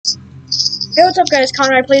Hey, what's up, guys?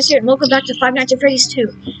 Conrad Plays here, and welcome back to Five Nights at Freddy's 2.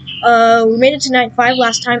 We made it to Night 5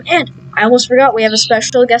 last time, and I almost forgot we have a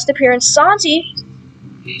special guest appearance, Santi.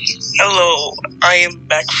 Hello, I am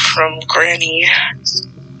back from Granny.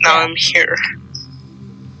 Now I'm here.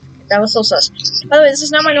 That was so sus. By the way, this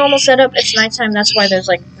is not my normal setup. It's nighttime, that's why there's,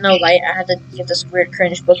 like, no light. I had to get this weird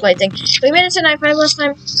cringe booklight thing. We made it to Night 5 last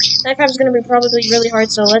time. Night 5 is going to be probably really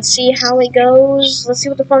hard, so let's see how it goes. Let's see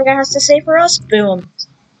what the phone guy has to say for us. Boom.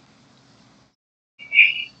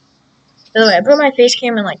 By the way, I put my face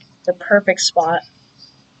cam in, like, the perfect spot.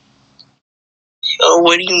 Oh,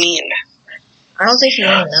 what do you mean? I don't think you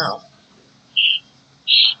want to know.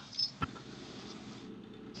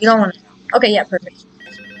 You don't want to know. Okay, yeah, perfect.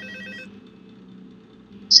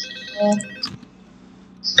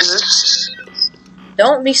 Is this?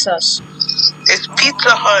 Don't be sus. It's Pizza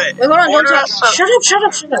Hut. Wait, hold on, don't Order talk. us Shut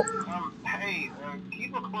up. Hey,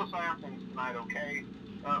 keep a close eye on things tonight, okay?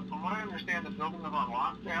 From what I understand, the building is on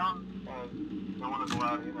lockdown. No one is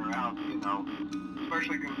allowed in or out, you know,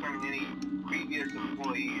 especially concerning any previous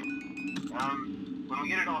employees. When we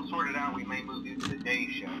get it all sorted out, we may move you to the day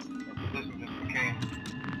shift. The position just became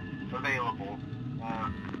available.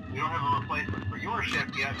 We don't have a replacement for your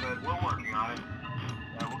shift yet, but we're working on it.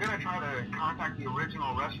 We're going to try to contact the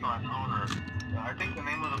original restaurant owner. I think the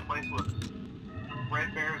name of the place was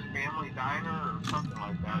Freddy's Family Diner or something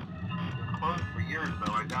like that. It was closed for years,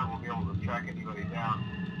 though. I doubt we'll be able to track anybody down.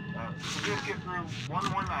 So just get through one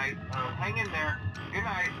more night. Hang in there. Good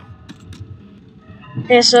night.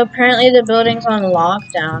 Okay, so apparently the building's on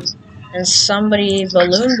lockdown, and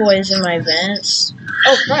Balloon Boy's in my vents.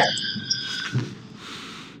 Oh, crap.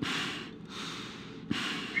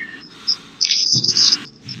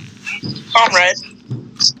 Comrade.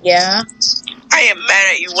 Yeah? I am mad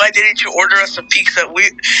at you. Why didn't you order us a pizza?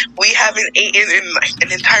 We haven't eaten in like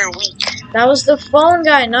an entire week. That was the phone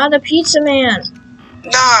guy, not the pizza man.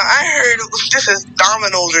 Nah, I heard this is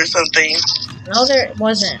Domino's or something. No, there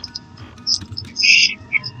wasn't.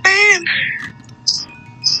 Man.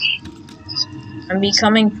 I'm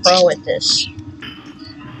becoming pro at this.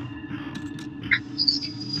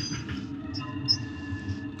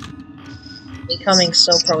 Becoming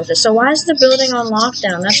so pro with this. So why is the building on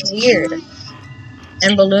lockdown? That's weird.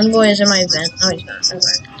 And Balloon Boy is in my vent. Oh, he's not. Never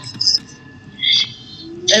mind.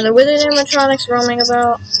 Are the withered animatronics roaming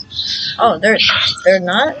about? Oh, they're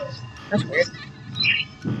not? That's weird.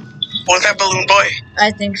 Was that Balloon Boy?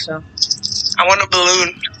 I think so. I want a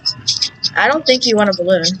balloon. I don't think you want a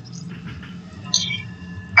balloon.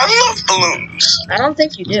 I love balloons. I don't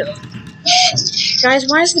think you do. Guys,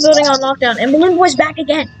 why is the building on lockdown? And Balloon Boy's back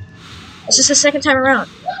again. This is the second time around.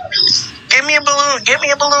 Give me a balloon. Give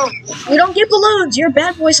me a balloon. We don't get balloons. You're a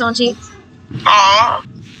bad boy, Santi. Aww.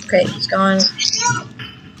 Okay, he's gone. Oh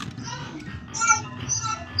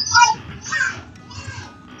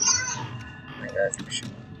my God.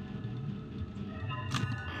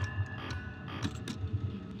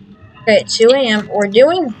 Okay, 2 a.m. We're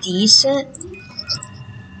doing decent.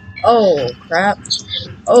 Oh, crap.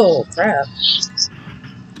 Oh, crap.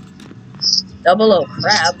 Double O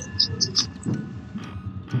crap.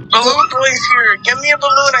 Balloon Boy's here. Give me a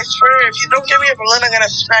balloon, I swear. If you don't give me a balloon, I'm gonna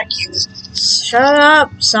smack you. Shut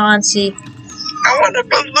up, Santi. I want a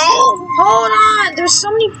balloon. Hold on. There's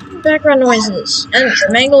so many background noises. And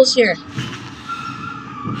Mangle's here.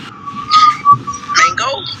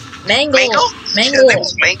 Mango? Mangle. Mango? Mangle. His name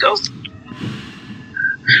is Mango?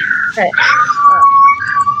 Okay.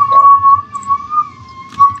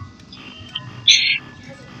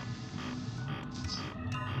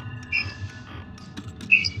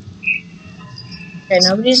 Okay,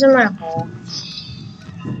 nobody's in my hall.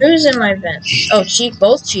 Who's in my vent? Oh,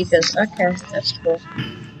 both Chicas. Okay, that's cool.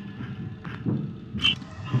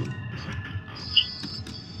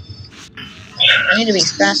 I need to be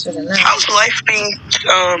faster than that. How's life being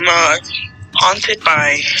haunted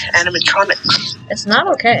by animatronics? It's not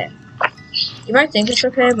okay. You might think it's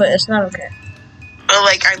okay, but it's not okay.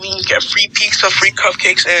 Like, I mean, you get free pizza, free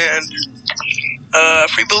cupcakes, and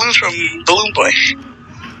free balloons from Balloon Boy.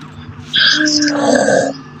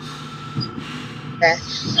 Okay,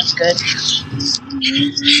 that's good.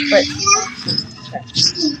 But okay.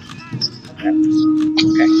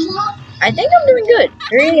 I think I'm doing good.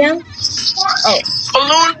 3 a.m. Oh.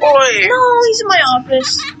 Balloon Boy! No, he's in my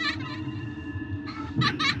office.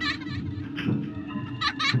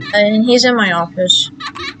 And he's in my office.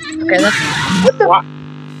 Okay, that's what the. What?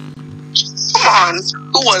 Come on,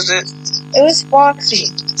 who was it? It was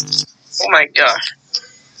Foxy. Oh my gosh.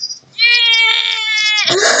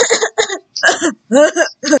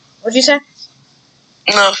 What'd you say?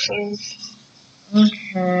 Nothing.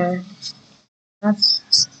 Okay. That's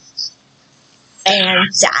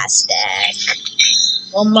Fantastic.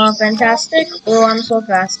 One more fantastic. Oh, I'm so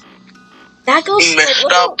fast. That goes like, Mr.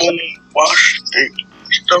 Bombastic.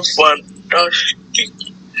 Mr. Fantastic.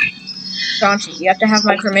 Chauncey, you have to have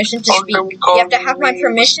my permission to speak. You have to have my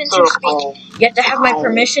permission to speak. You have to have my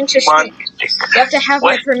permission to speak. You have to have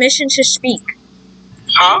my permission to speak.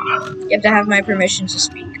 Huh? You have to have my permission to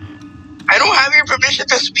speak. I don't have your permission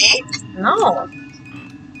to speak? No.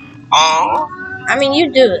 Oh. I mean, you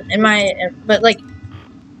do, but like,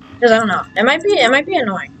 because I don't know. It might be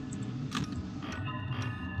annoying.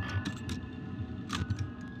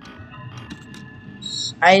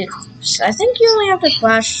 I think you only have to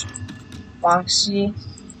flash Foxy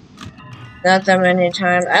not that many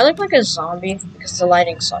times. I look like a zombie because the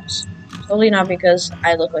lighting sucks. Totally not because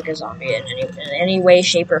I look like a zombie in any way,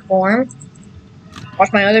 shape, or form.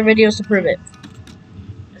 Watch my other videos to prove it.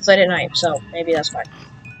 It's late at night, so maybe that's why.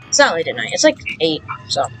 It's not late at night. It's like 8,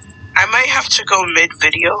 so. I might have to go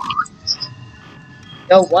mid-video.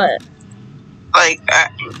 Go what? Like, I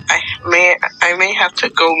may have to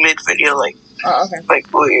go mid-video, like, oh, okay.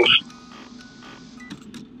 Like, leave.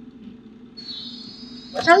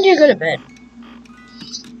 What time do you go to bed?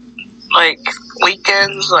 Like,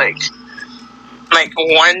 weekends, like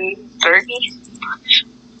 1:30?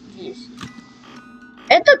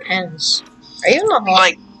 It depends. Are you in the hall?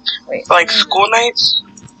 Like, wait. Like school nights?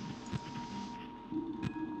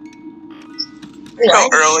 Ooh, How I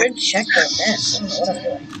early? should check their events. I don't know what I'm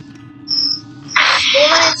doing. School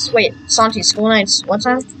nights? Wait, Santi, school nights, what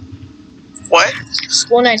time? What?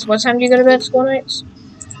 School nights, what time do you go to bed, school nights?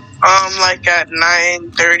 Like at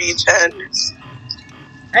 9:30, 10.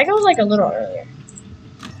 I go like a little earlier.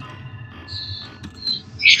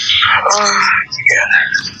 Yeah.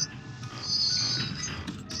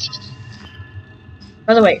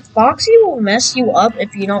 By the way, Foxy will mess you up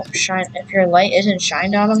if you don't shine, if your light isn't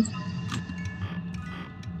shined on him.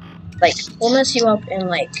 Like, he'll mess you up in,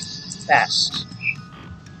 like, fast.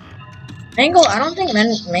 Mangle, I don't think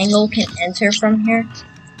Mangle can enter from here.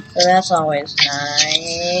 So that's always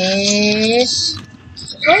nice.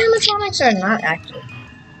 So animatronics are not active.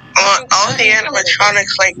 All the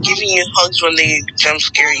animatronics like giving you hugs when they jump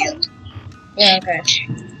scare you. Yeah, okay.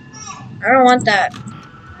 I don't want that.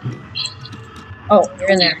 Oh,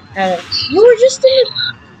 you're in there. You were just in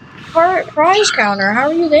the prize counter. How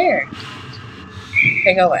are you there?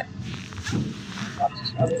 Okay, go away.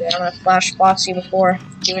 Foxy's probably there. I'm gonna flash Foxy before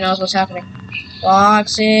he even knows what's happening.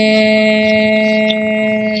 Foxy.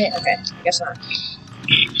 Okay, I guess not.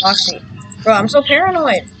 Foxy. Bro, I'm so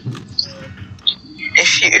paranoid.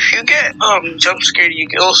 If you get jump scared, you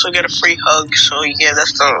can also get a free hug. So yeah,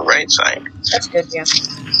 that's the right side. That's good, yeah.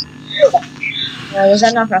 Was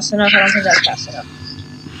that not fast enough? I don't think that's fast enough.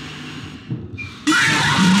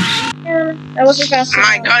 Yeah, that wasn't fast enough.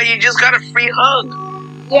 My God, you just got a free hug.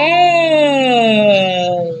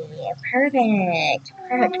 Yay! Perfect.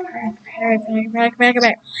 Perfect.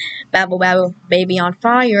 Babble, babble, baby on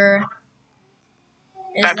fire.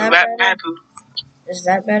 Is that better? Is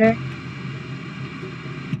that better?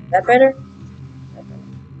 That better?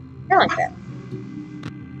 I like that.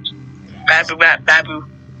 Babu.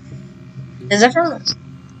 Is that from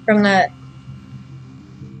the...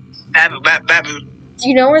 Babu. Do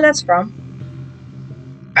you know where that's from?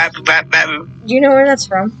 Babu. Do you know where that's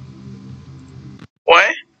from?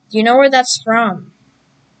 What? Do you know where that's from?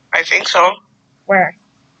 I think so. Where?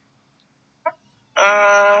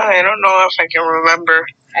 I don't know if I can remember.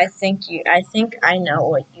 I think I know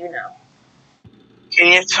what you know. Can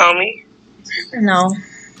you tell me? No.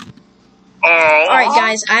 Oh. Alright,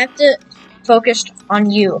 guys, I have to focus on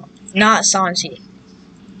you, not Santi.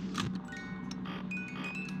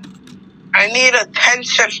 I need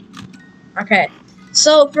attention. Okay.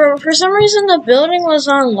 So, for some reason, the building was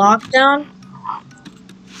on lockdown.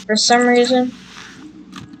 For some reason.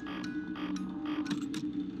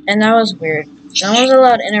 And that was weird. No one's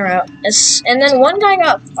allowed in or out. And then one guy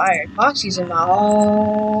got fired. Foxy's in my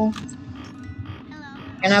hall.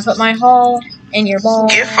 And I put my hall in your ball.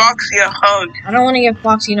 Give Foxy a hug. I don't want to give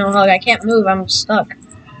Foxy no hug. I can't move. I'm stuck.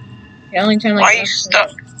 I only turn like. Why are you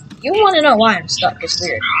stuck? You want to know why I'm stuck? It's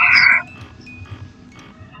weird.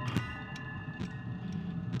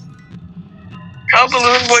 Tell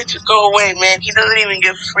Balloon Boy to go away, man. He doesn't even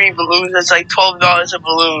give free balloons. It's like $12 a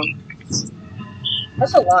balloon.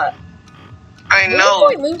 That's a lot. I know.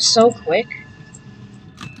 Balloon Boy moves so quick.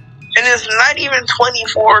 And it's not even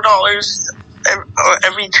 $24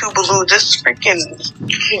 every 2 balloons. It's freaking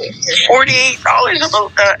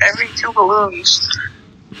 $48 every 2 balloons.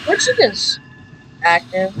 Which is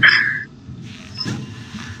active.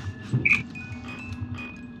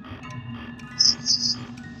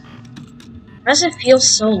 Why does it feel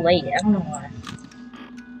so late? I don't know why.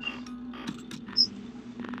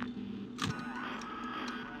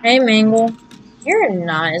 Hey, Mangle. You're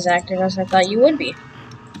not as active as I thought you would be.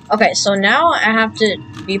 Okay, so now I have to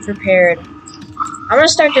be prepared. I'm gonna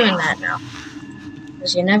start doing that now.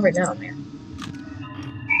 Because you never know, man.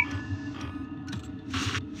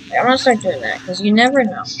 I'm gonna start doing that, because you never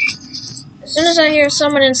know. As soon as I hear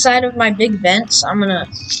someone inside of my big vents, I'm gonna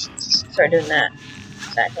start doing that.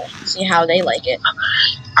 Exactly. See how they like it.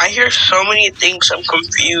 I hear so many things, I'm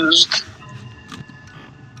confused.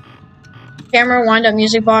 Camera, wind up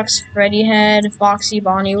music box, Freddy head, Foxy,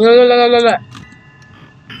 Bonnie, blah, blah, blah, blah, blah.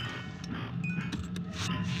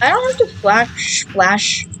 I don't have to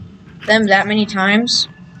flash them that many times.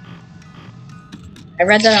 I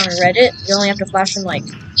read that on Reddit. You only have to flash them like.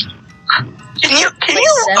 Can you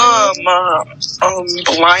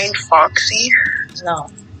blind Foxy? No,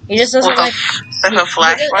 he just doesn't like. With a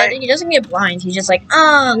flashlight? He doesn't get blind. He's just like,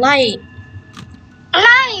 light.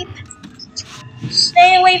 Light!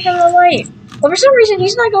 Stay away from the light. But for some reason,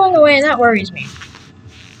 he's not going away, and that worries me.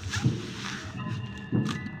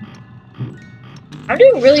 I'm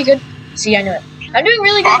doing really good. See, I knew it. I'm doing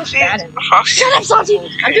really good with battery. Shut up, Salty!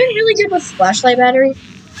 I'm doing really good with flashlight battery.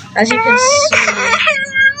 As you can see.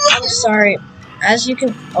 I'm sorry. As you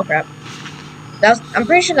can. Oh crap. I'm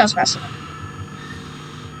pretty sure that was fast enough.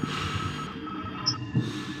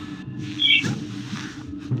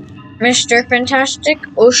 Mr. Fantastic.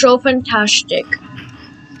 Oh, so fantastic.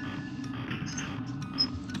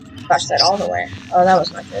 Flash that all the way. Oh, that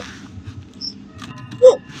was not good.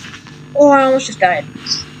 Oh, I almost just died.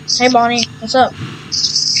 Hey, Bonnie. What's up?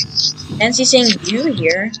 Fancy seeing you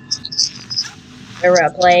here. The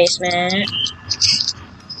replacement.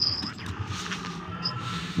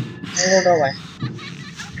 We'll go away.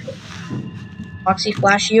 Foxy,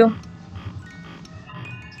 flash you.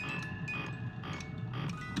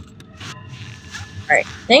 Alright,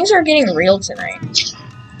 things are getting real tonight.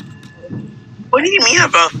 What do you mean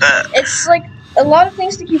about that? It's like a lot of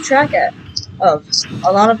things to keep track of. A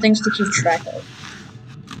lot of things to keep track of.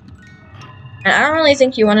 And I don't really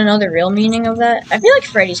think you want to know the real meaning of that. I feel like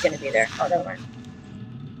Freddy's gonna be there. Oh, never mind.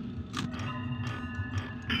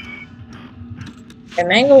 The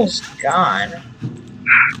Mangle's gone.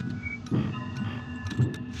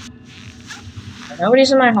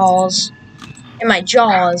 Nobody's in my halls. In my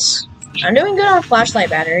jaws. I'm doing good on flashlight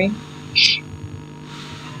battery.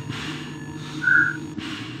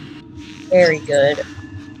 Very good.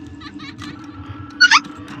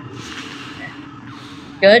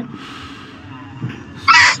 Good.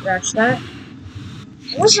 Scratch that.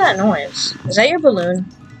 What was that noise? Is that your balloon?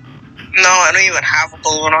 No, I don't even have a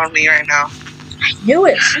balloon on me right now. I knew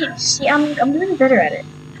it. See, I'm doing better at it.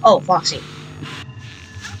 Oh, Foxy.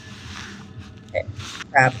 Okay,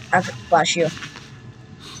 crap. I have to flash you.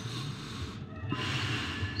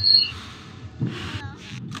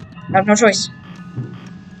 I have no choice.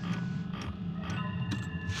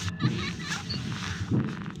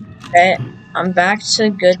 Okay, I'm back to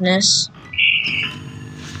goodness.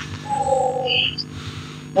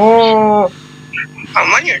 Oh,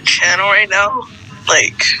 I'm on your channel right now.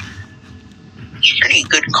 Like, it's pretty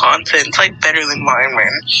good content. It's like better than mine,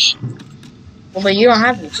 man. well, but you don't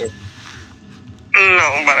have YouTube.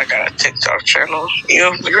 No, but I got a TikTok channel.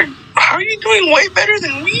 How are you doing way better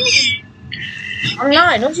than me? I'm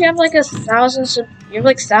not. Don't you have like 1,000? You have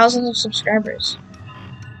like thousands of subscribers.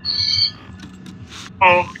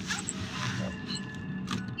 Oh.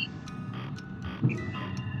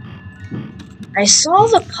 I saw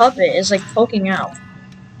the puppet is like poking out.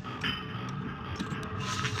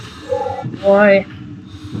 Boy,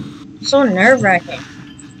 so nerve-wracking.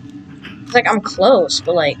 It's like I'm close,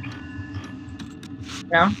 but like,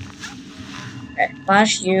 no. Okay,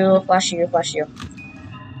 flash you, flash you, flash you.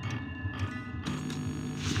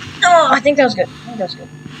 Oh, I think that was good. I think that was good.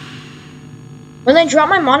 When I drop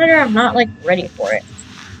my monitor, I'm not like ready for it.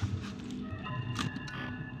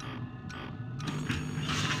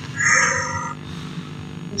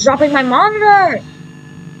 I'm dropping my monitor!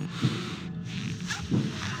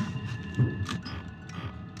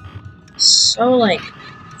 So like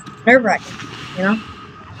nerve-wracking, you know?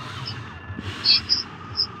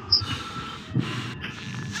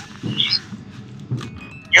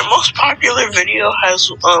 Your most popular video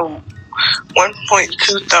has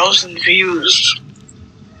 1.2 thousand views.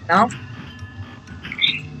 No?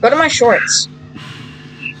 Go to my shorts.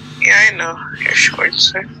 Yeah, I know. Your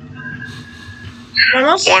shorts are My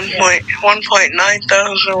most 1.9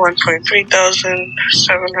 thousand, 1.3 thousand,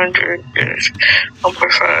 700,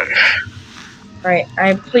 1.5. Right,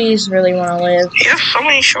 I please really want to live. You have so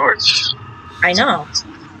many shorts. I know.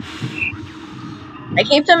 I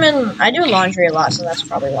keep them in. I do laundry a lot, so that's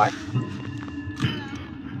probably why.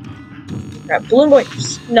 Right, Balloon Boy.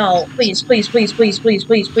 No, please, please, please, please, please,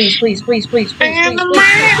 please, please, please, please, please, please, please, please. No,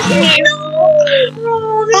 there's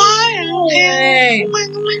no way.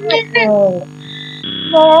 No,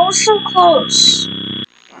 no, I was so close.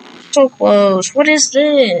 So close. What is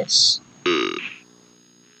this?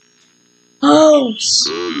 Oh.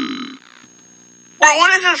 Bro,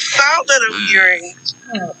 what is this sound that I'm hearing?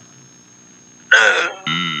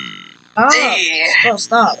 Oh,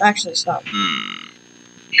 stop. Actually, stop.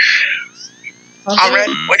 Alright,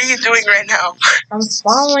 what are you doing right now? I'm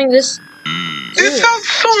following this. This sounds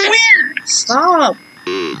so weird. Stop.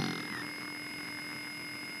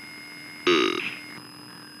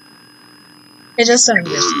 It just sounded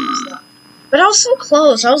weird. But I was so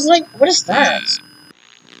close. I was like, what is that?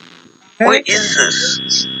 What is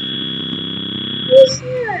this? What is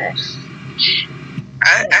that?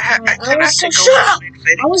 I cannot take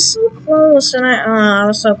I was so close, and I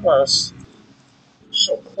was so close.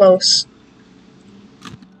 So close.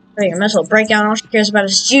 Hey, mental breakdown. All she cares about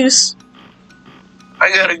is juice. I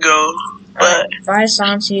gotta go. But bye,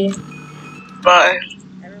 Santi. Bye.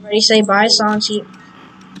 Everybody say bye, Santi.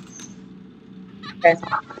 Okay.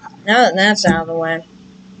 Now that that's out of the way.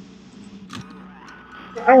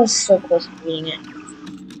 I was so close to beating it.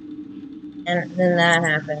 And then that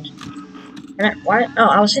happened. And why? Oh,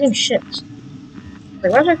 I was hitting shift.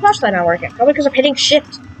 Like, why is my flashlight not working? Probably because I'm hitting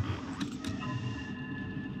shift.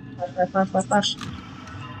 Flash.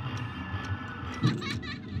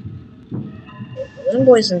 Balloon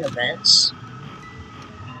Boy's in the vents.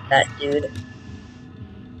 That dude.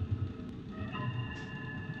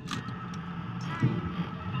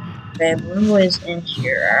 Okay, Balloon Boy's in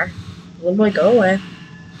here. Balloon Boy, go away.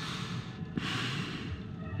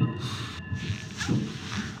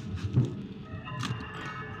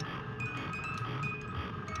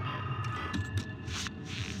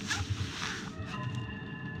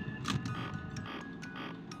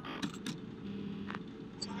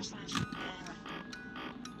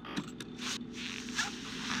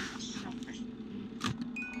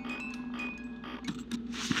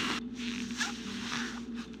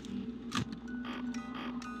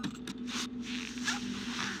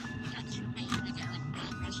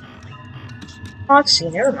 Foxy,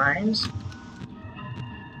 never mind.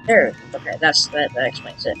 There. Okay, that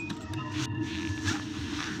explains it.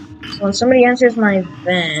 So when somebody enters my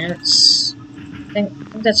vents, I think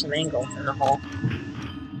that's Mangle in the hall.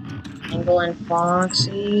 Mangle and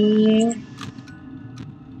Foxy.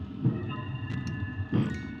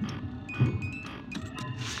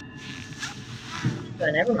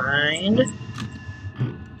 But never mind.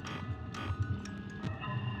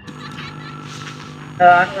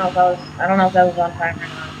 I don't know if that was on time or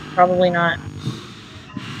not. Probably not.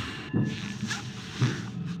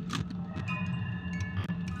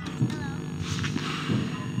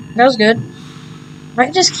 That was good. If I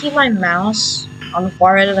could just keep my mouse on the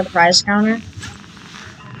far end of the prize counter.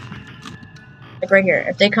 Like right here.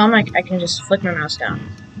 If they come, I can just flick my mouse down.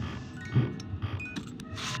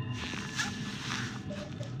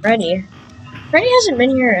 Freddy? Freddy hasn't been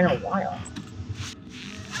here in a while.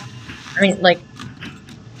 I mean, like...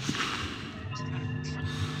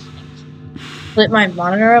 Flip my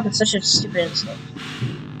monitor up, it's such a stupid instinct.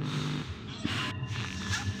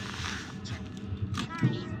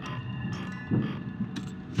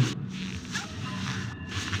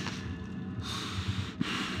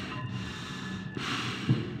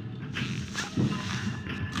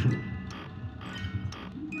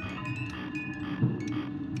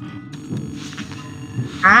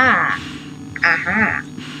 Ah! Aha!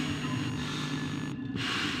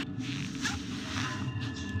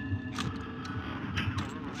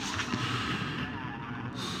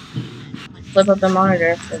 Flip up the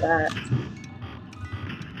monitor for that.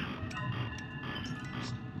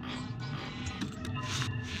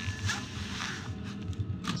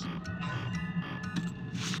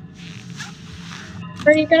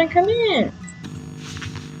 Where are you gonna come in?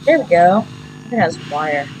 There we go. It has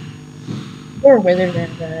wire. Poor withered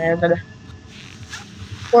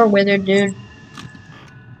Poor withered dude.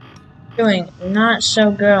 Doing not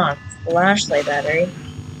so good on flashlight battery.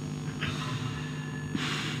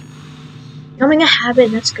 Becoming a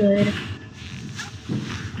habit, that's good.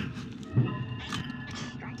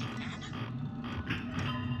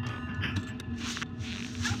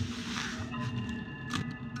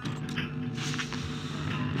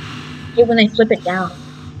 Hate when they flip it down.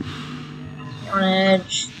 On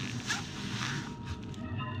edge.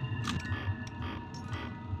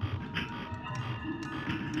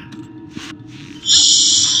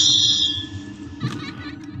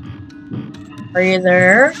 Are you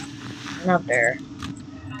there? I'm not there.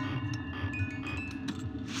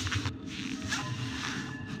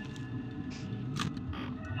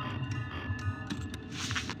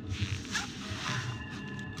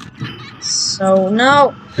 So,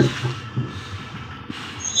 no!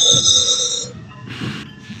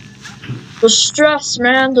 The stress,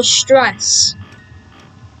 man, the stress.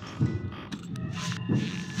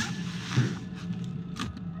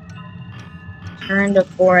 Turn to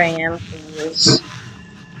 4 AM, please.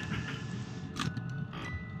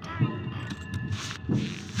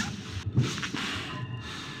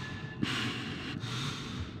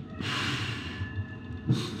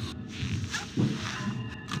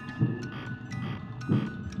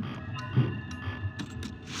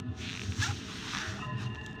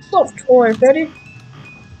 Soft toy, Freddy.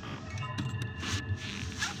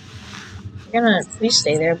 You're gonna please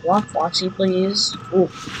stay there. Block Foxy, please. Ooh.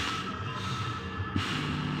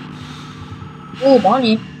 Ooh,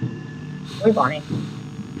 Bonnie. Oi, Bonnie.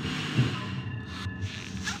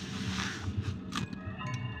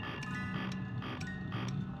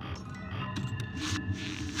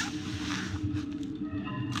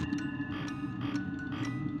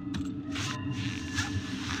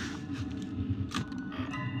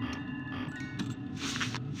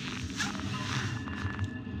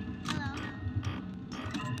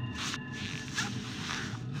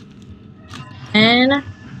 And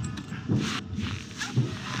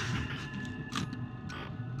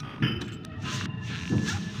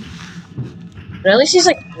but at least he's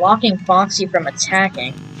like blocking Foxy from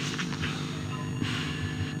attacking.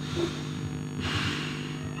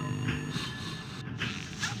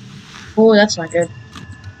 Oh, that's not good.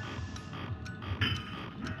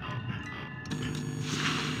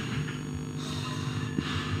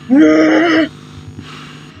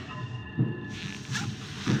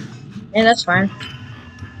 Yeah, that's fine.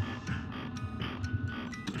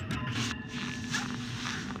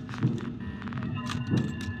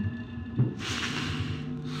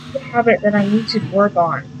 The habit that I need to work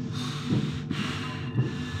on.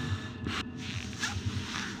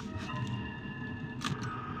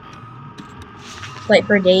 Late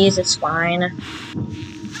for days, it's fine.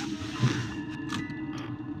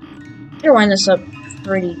 You're winding this up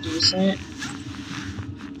pretty decent.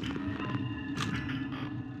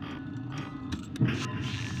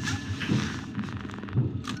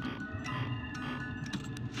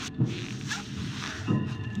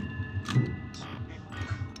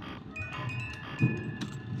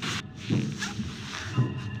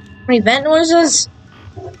 How many vent noises?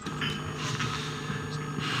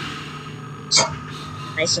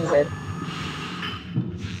 Nice and good.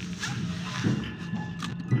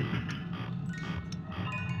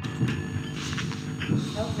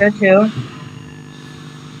 Good too.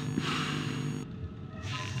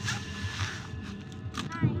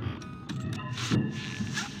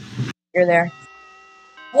 You're there.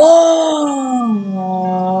 Whoa!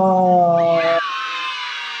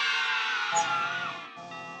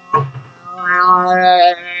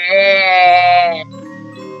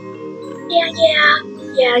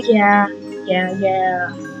 Yeah.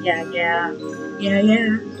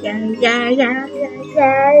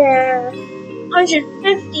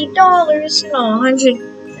 $150, no,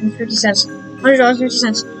 150 cents.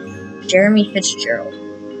 $100.50. Jeremy Fitzgerald.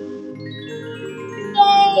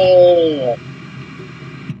 Yay!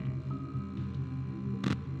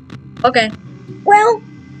 Okay. Well,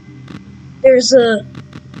 there's a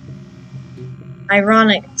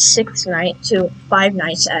ironic 6th night to 5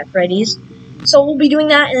 nights at Freddy's. So we'll be doing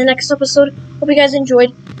that in the next episode. Hope you guys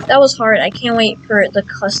enjoyed. That was hard. I can't wait for the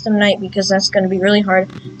custom night because that's going to be really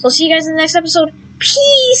hard. So I'll see you guys in the next episode.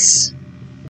 Peace!